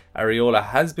toss-up. Areola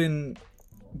has been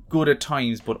good at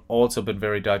times, but also been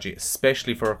very dodgy,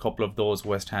 especially for a couple of those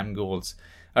Arsenal goals.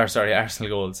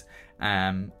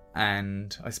 And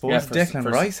I suppose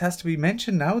Declan Rice has to be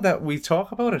mentioned now that we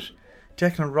talk about it.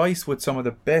 Declan Rice with some of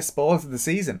the best balls of the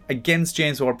season against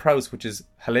James Ward-Prowse, which is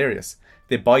hilarious.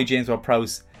 They buy James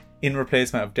Ward-Prowse in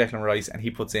replacement of Declan Rice, and he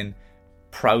puts in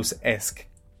Prowse-esque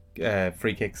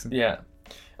free kicks. Yeah.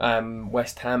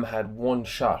 West Ham had 1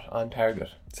 shot on target.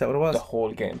 Is that what it was? The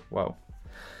whole game. Wow.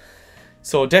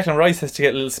 So Declan Rice has to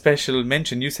get a little special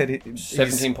mention. You said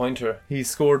 17-pointer. He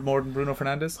scored more than Bruno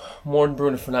Fernandes? More than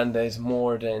Bruno Fernandes,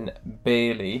 more than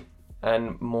Bailey,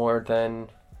 and more than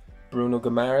Bruno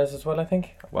Guimaraes as well, I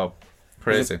think. Wow,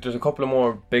 crazy. There's a couple of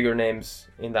more bigger names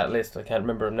in that list. I can't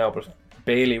remember them now, but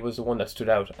Bailey was the one that stood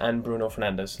out, and Bruno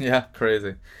Fernandes. Yeah,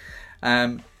 crazy.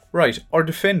 Right, our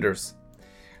defenders.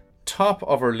 Top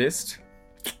of our list.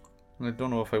 I don't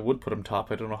know if I would put him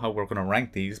top. I don't know how we're going to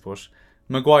rank these, but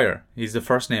Maguire, he's the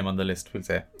first name on the list, we'll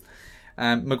say.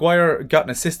 Maguire got an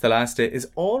assist the last day, is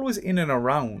always in and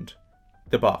around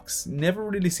the box. Never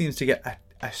really seems to get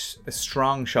a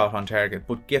strong shot on target,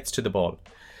 but gets to the ball.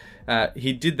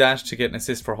 He did that to get an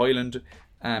assist for Highland,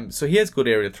 so he has good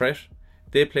aerial threat.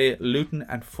 They play Luton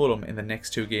and Fulham in the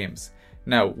next 2 games.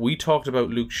 Now, we talked about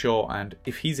Luke Shaw, and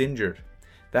if he's injured,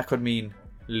 that could mean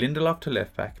Lindelof to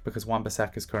left back, because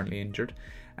Wan-Bissaka is currently injured,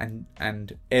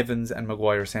 and Evans and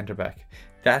Maguire centre back.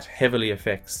 That heavily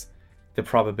affects the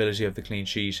probability of the clean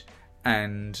sheet,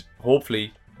 and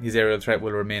hopefully his aerial threat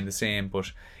will remain the same.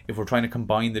 But if we're trying to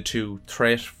combine the two,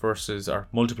 threat versus or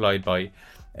multiplied by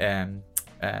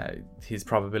his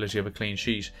probability of a clean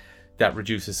sheet, that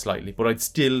reduces slightly. But I'd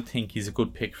still think he's a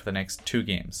good pick for the next 2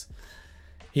 games.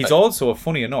 He's also,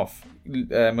 funny enough,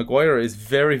 Maguire is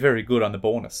very, very good on the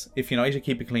bonus. If United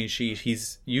keep a clean sheet,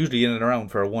 he's usually in and around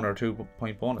for a 1 or 2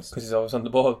 point bonus. Because he's always on the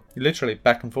ball. Literally,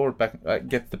 back and forward,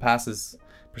 gets the passes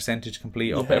percentage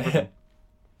complete up everything.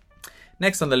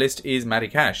 Next on the list is Matty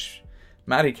Cash.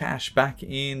 Matty Cash back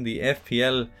in the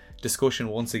FPL discussion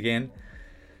once again.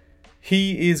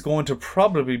 He is going to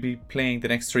probably be playing the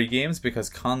next 3 games because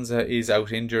Konza is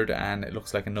out injured, and it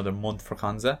looks like another month for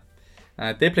Konza.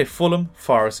 They play Fulham,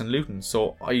 Forest and Luton,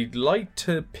 so I'd like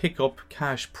to pick up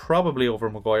Cash probably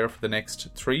over Maguire for the next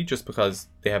 3, just because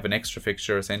they have an extra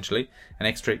fixture essentially, an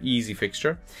extra easy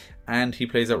fixture, and he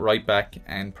plays at right back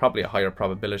and probably a higher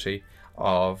probability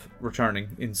of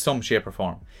returning in some shape or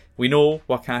form. We know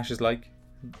what Cash is like,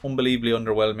 unbelievably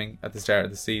underwhelming at the start of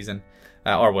the season,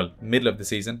 middle of the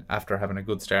season after having a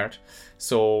good start.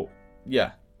 So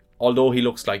yeah, although he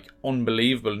looks like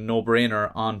unbelievable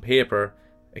no-brainer on paper,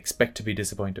 expect to be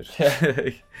disappointed.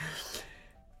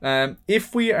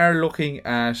 If we are looking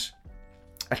at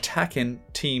attacking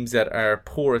teams that are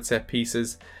poor at set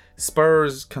pieces,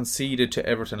 Spurs conceded to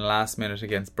Everton last minute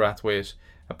against Brathwaite.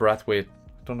 Brathwaite,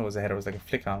 I don't know, was a header, it was like a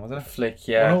flick on, wasn't it? Flick,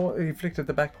 yeah. Oh, no, he flicked at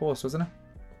the back post, wasn't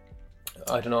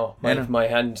it? I don't know. My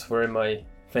hands were in my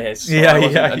face. So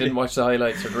I didn't watch the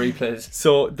highlights or the replays.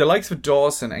 So the likes of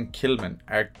Dawson and Kilman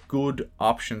are good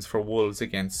options for Wolves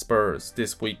against Spurs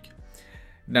this week.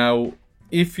 Now,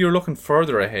 if you're looking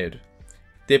further ahead,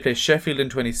 they play Sheffield in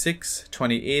 26,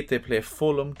 28 they play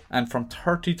Fulham, and from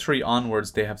 33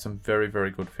 onwards they have some very, very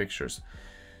good fixtures.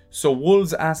 So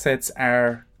Wolves' assets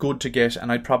are good to get,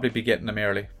 and I'd probably be getting them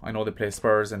early. I know they play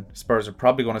Spurs, and Spurs are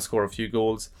probably going to score a few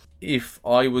goals. If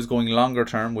I was going longer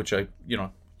term, which you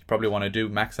probably want to do,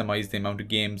 maximise the amount of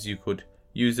games you could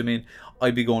use them in,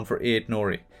 I'd be going for 8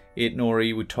 Nori. 8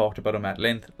 Nori, we talked about him at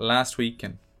length last week,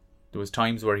 and there was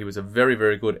times where he was a very,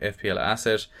 very good FPL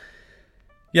asset.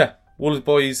 Yeah, Wolves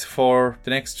boys for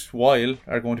the next while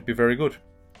are going to be very good.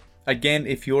 Again,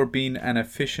 if you're being an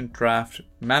efficient draft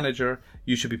manager,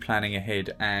 you should be planning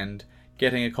ahead and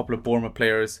getting a couple of Bournemouth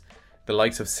players, the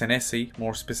likes of Senesi,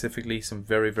 more specifically, some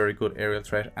very, very good aerial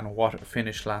threat, and what a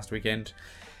finish last weekend.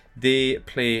 They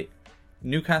play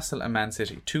Newcastle and Man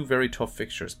City, 2 very tough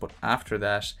fixtures, but after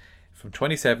that, from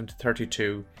 27 to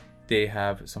 32, they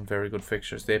have some very good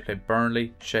fixtures. They play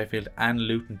Burnley, Sheffield and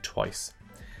Luton twice.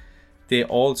 They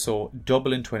also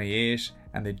double in 28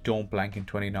 and they don't blank in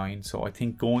 29. So I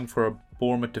think going for a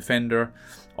Bournemouth defender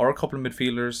or a couple of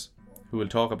midfielders who we'll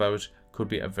talk about could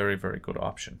be a very, very good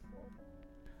option.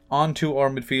 On to our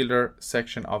midfielder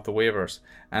section of the waivers.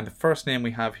 And the first name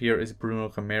we have here is Bruno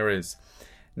Guimaraes.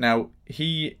 Now,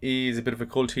 he is a bit of a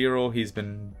cult hero. He's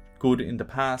been good in the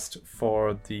past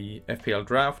for the FPL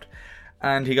draft.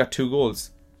 And he got 2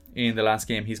 goals in the last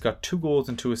game. He's got 2 goals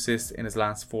and 2 assists in his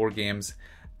last 4 games.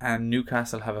 And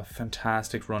Newcastle have a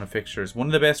fantastic run of fixtures. One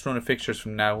of the best run of fixtures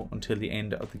from now until the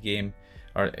end of the game,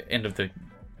 or end of the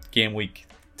game week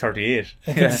 38.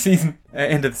 End of the season.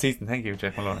 End of the season, thank you,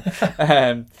 Jeff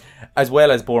Maloney. As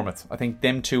well as Bournemouth. I think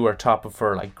them 2 are top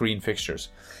for like green fixtures.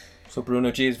 So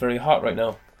Bruno G is very hot right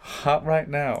now. Hot right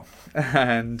now.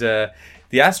 And the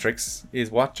asterisk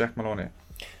is what, Jack Maloney?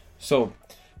 So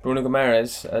Bruno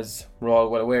Guimaraes, as we're all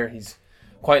well aware, he's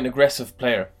quite an aggressive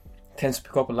player. Tends to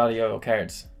pick up a lot of yellow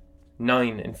cards.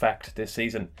 9, in fact, this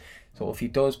season. So if he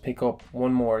does pick up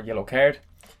 1 more yellow card,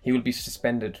 he will be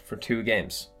suspended for 2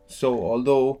 games. So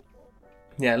although,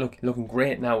 looking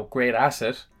great now, great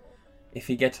asset, if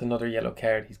he gets another yellow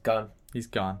card, he's gone. He's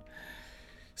gone.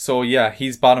 So yeah,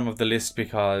 he's bottom of the list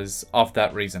because of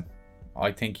that reason.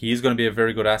 I think he's going to be a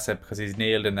very good asset because he's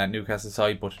nailed in that Newcastle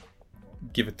side, but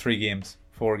give it 3 games,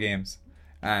 4 games,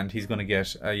 and he's going to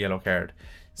get a yellow card.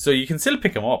 So you can still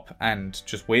pick him up and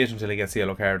just wait until he gets the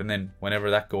yellow card, and then whenever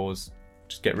that goes,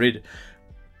 just get rid.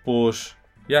 But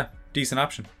yeah, decent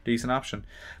option.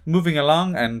 Moving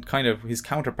along, and kind of his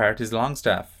counterpart is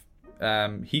Longstaff.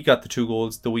 He got the 2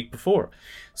 goals the week before.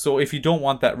 So if you don't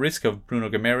want that risk of Bruno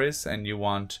Guimaraes and you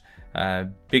want a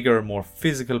bigger, more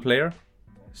physical player,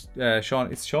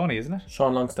 Shawnee, isn't it?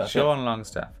 Sean Longstaff. Sean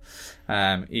Longstaff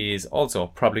is also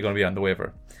probably going to be on the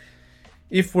waiver.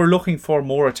 If we're looking for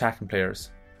more attacking players,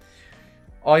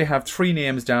 I have 3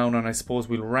 names down, and I suppose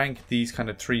we'll rank these kind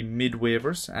of 3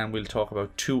 mid-waivers, and we'll talk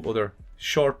about 2 other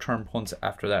short-term punts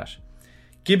after that.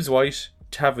 Gibbs-White,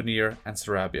 Tavernier, and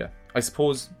Sarabia. I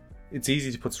suppose it's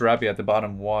easy to put Sarabia at the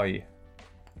bottom. Why?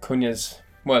 Cunha's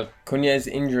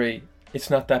injury, it's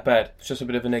not that bad. It's just a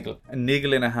bit of a niggle. A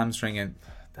niggle in a hamstring, and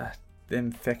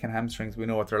them feckin' hamstrings, we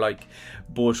know what they're like.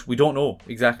 But we don't know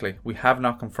exactly. We have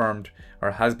not confirmed,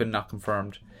 or has been not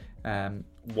confirmed,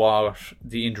 what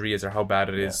the injury is or how bad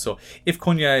it is. So if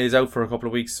Cunha is out for a couple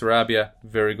of weeks, Sarabia,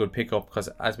 very good pickup, because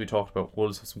as we talked about,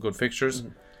 Wolves have some good fixtures.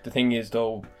 The thing is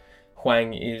though,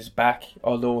 Hwang is back,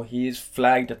 although he is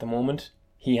flagged at the moment.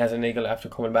 He has a niggle after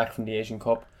coming back from the Asian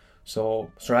Cup.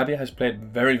 So Sarabia has played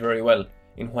very, very well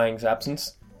in Hwang's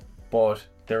absence, but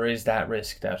there is that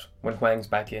risk that when Hwang's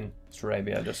back in,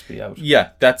 Sarabia will just be out.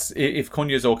 Yeah, that's if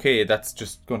Cunha's okay, that's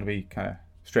just going to be kind of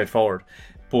straightforward.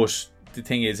 But the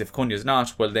thing is, if Cunha's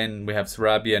not, well then we have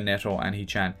Sarabia, Neto and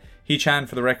Hee-Chan. Hee-Chan,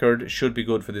 for the record, should be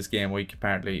good for this game week.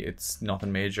 Apparently it's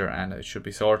nothing major and it should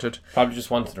be sorted. Probably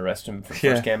just wanted to rest him for the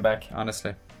first game back.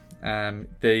 Honestly.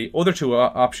 The other 2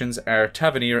 options are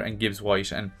Tavernier and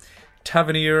Gibbs-White. And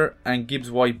Tavernier and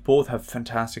Gibbs-White both have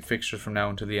fantastic fixtures from now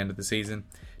until the end of the season.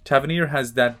 Tavernier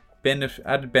has that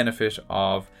added benefit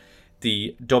of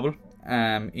the double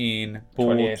in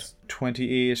both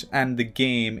 28 and the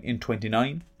game in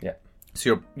 29. Yeah.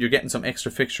 So you're getting some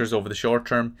extra fixtures over the short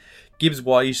term.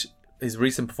 Gibbs-White, his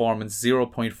recent performance,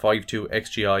 0.52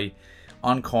 XGI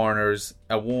on corners.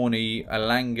 Awoni,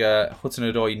 Alanga,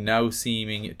 Hudson-Odoi now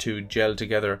seeming to gel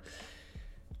together.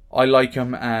 I like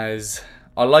him as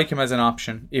an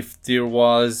option. If there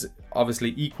was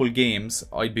obviously equal games,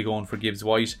 I'd be going for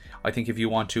Gibbs-White. I think if you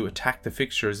want to attack the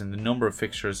fixtures and the number of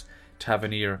fixtures,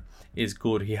 Tavernier is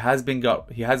good. He has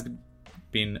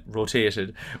been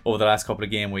rotated over the last couple of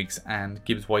game weeks, and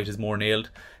Gibbs-White is more nailed.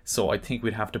 So I think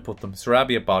we'd have to put them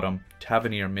Sarabia bottom,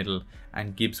 Tavernier middle,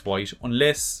 and Gibbs-White,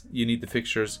 unless you need the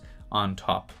fixtures on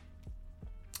top.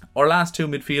 Our last 2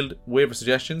 midfield waiver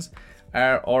suggestions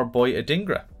are our boy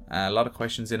Adingra. A lot of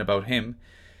questions in about him.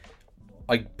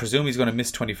 I presume he's going to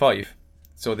miss 25.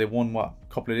 So they won, what,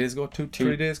 a couple of days ago?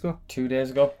 3 days ago? 2 days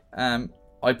ago.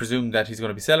 I presume that he's going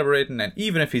to be celebrating, and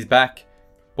even if he's back,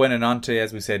 Buenanote,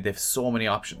 as we said, they have so many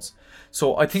options.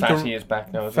 So I think Fatty is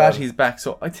back now as well. Fatty's back.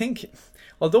 So I think,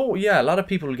 although, a lot of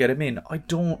people will get him in, I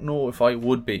don't know if I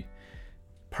would be,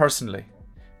 personally,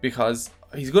 because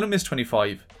he's going to miss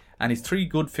 25, and he's 3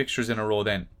 good fixtures in a row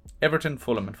then. Everton,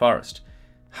 Fulham and Forest.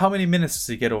 How many minutes does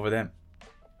he get over them?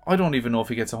 I don't even know if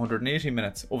he gets 180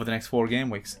 minutes over the next 4 game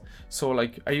weeks. So,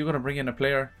 like, are you going to bring in a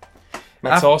player?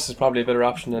 Maxos is probably a better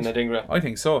option than Adingra. I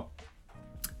think so.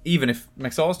 Even if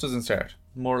Maxos doesn't start,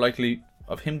 more likely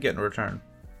of him getting a return.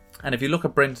 And if you look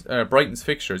at Brighton's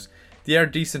fixtures, they are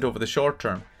decent over the short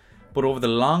term, but over the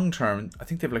long term, I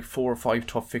think they have like 4 or 5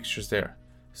 tough fixtures there.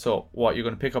 So what, you're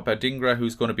going to pick up Adingra,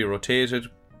 who's going to be rotated,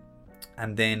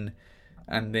 and then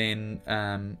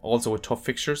also with tough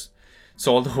fixtures.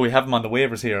 So although we have him on the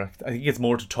waivers here, I think it's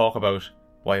more to talk about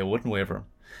why I wouldn't waiver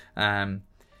him.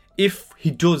 If he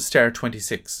does start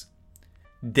 26,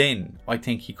 then I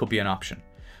think he could be an option.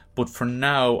 But for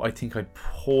now, I think I'd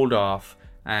hold off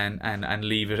and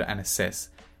leave it and assess.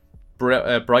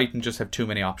 Brighton just have too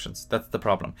many options. That's the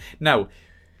problem. Now,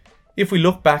 if we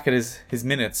look back at his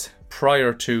minutes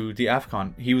prior to the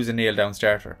AFCON, he was a nailed-down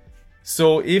starter.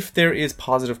 So if there is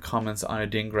positive comments on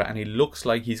Adingra and he looks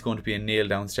like he's going to be a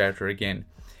nailed-down starter again,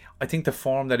 I think the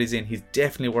form that he's in, he's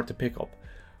definitely worth the pick-up.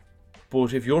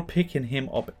 But if you're picking him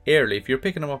up early, if you're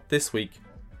picking him up this week,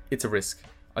 it's a risk.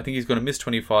 I think he's going to miss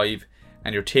 25,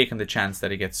 and you're taking the chance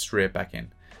that he gets straight back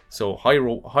in. So high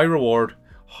reward,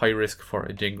 high risk for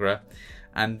Adingra.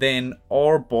 And then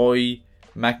our boy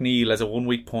McNeil as a 1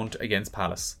 week punt against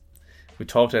Palace. We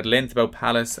talked at length about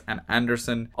Palace and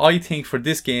Anderson. I think for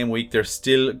this game week, they're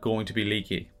still going to be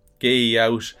leaky. Gay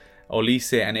out,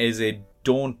 Olise and Eze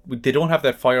don't have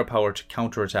that firepower to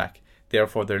counter-attack.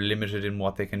 Therefore, they're limited in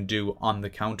what they can do on the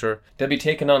counter. They'll be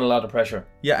taking on a lot of pressure.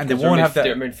 Yeah, and they won't have that.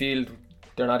 Their midfield,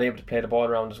 they're not able to play the ball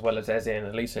around as well as Eze and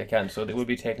Elise can, so they will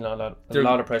be taking on a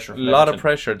lot of pressure. A lot of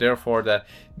pressure. Therefore, the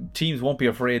teams won't be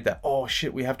afraid that, oh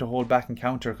shit, we have to hold back and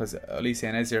counter because Elise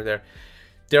and Eze are there.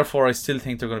 Therefore, I still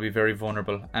think they're going to be very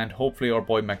vulnerable. And hopefully our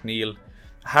boy McNeil...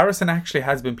 Harrison actually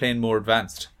has been playing more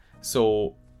advanced.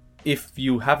 So if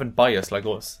you haven't biased like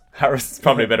us, Harrison's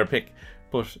probably a better pick.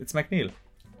 But it's McNeil.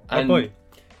 Our boy.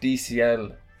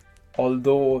 DCL,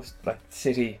 although like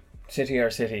City,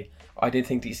 I did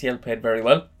think DCL played very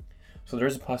well. So there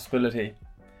is a possibility.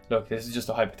 Look, this is just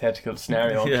a hypothetical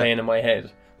scenario I'm playing in my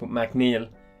head. But McNeil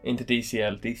into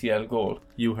DCL goal.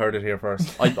 You heard it here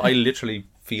first. I literally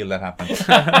feel that happen.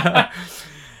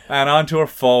 And on to our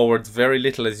forwards, very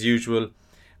little as usual,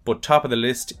 but top of the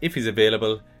list, if he's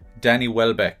available, Danny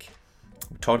Welbeck.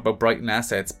 We talked about Brighton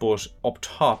assets, but up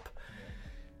top,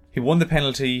 he won the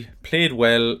penalty, played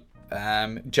well.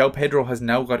 João Pedro has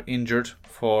now got injured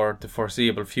for the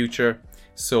foreseeable future,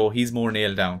 so he's more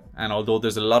nailed down. And although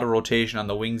there's a lot of rotation on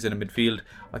the wings in the midfield,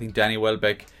 I think Danny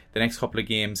Welbeck, the next couple of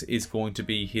games, is going to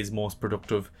be his most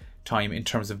productive time in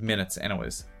terms of minutes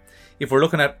anyways. If we're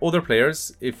looking at other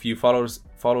players, if you followed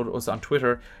us on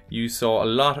Twitter, you saw a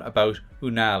lot about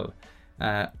Unal.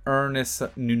 Ernest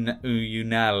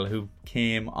Unal, who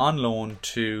came on loan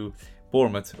to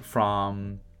Bournemouth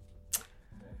from...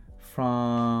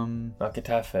 Not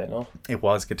Getafe, no? It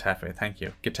was Getafe, thank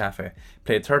you. Getafe.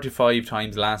 Played 35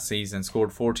 times last season,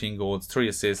 scored 14 goals, 3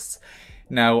 assists.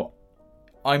 Now,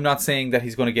 I'm not saying that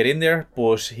he's going to get in there,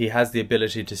 but he has the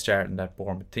ability to start in that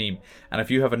Bournemouth team. And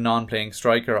if you have a non-playing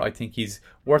striker, I think he's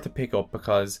worth a pick-up,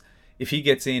 because if he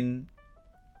gets in,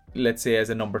 let's say as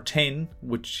a number 10,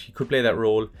 which he could play that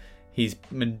role, he's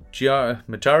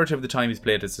majority of the time he's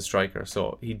played as a striker.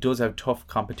 So he does have tough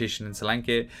competition in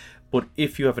Solanke. But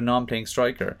if you have a non-playing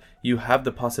striker, you have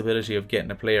the possibility of getting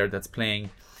a player that's playing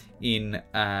in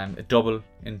a double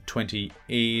in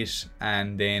 28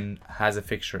 and then has a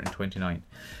fixture in 29.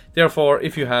 Therefore,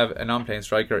 if you have a non-playing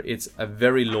striker, it's a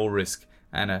very low risk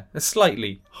and a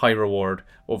slightly high reward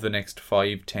over the next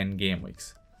 5-10 game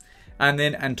weeks. And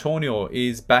then Antonio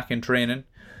is back in training.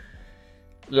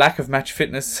 Lack of match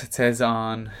fitness, it says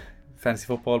on Fantasy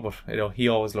Football, but he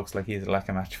always looks like he's a lack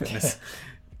of match fitness.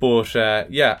 But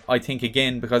I think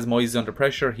again, because Moyes is under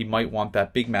pressure, he might want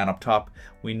that big man up top.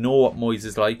 We know what Moyes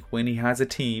is like. When he has a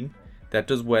team that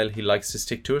does well, he likes to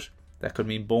stick to it. That could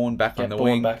mean Bowen back on the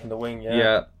wing. Back in the wing,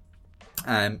 yeah.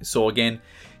 So again,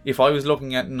 if I was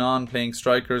looking at non-playing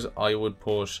strikers, I would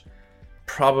put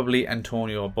probably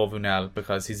Antonio above Unal,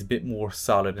 because he's a bit more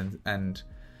solid and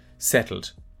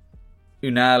settled.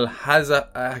 Unal has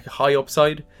a high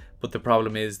upside, but the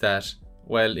problem is that,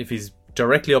 well, if he's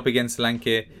directly up against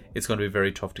Solanke, it's going to be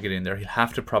very tough to get in there. He'll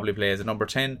have to probably play as a number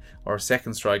 10 or a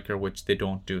second striker, which they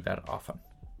don't do that often.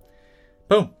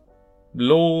 Boom.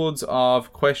 Loads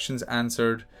of questions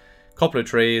answered. Couple of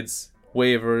trades,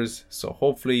 waivers. So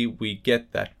hopefully we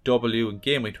get that W in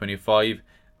Gw25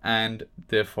 and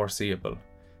the foreseeable.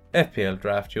 FPL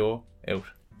Draft, out.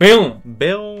 Boom.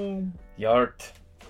 Boom. Yart.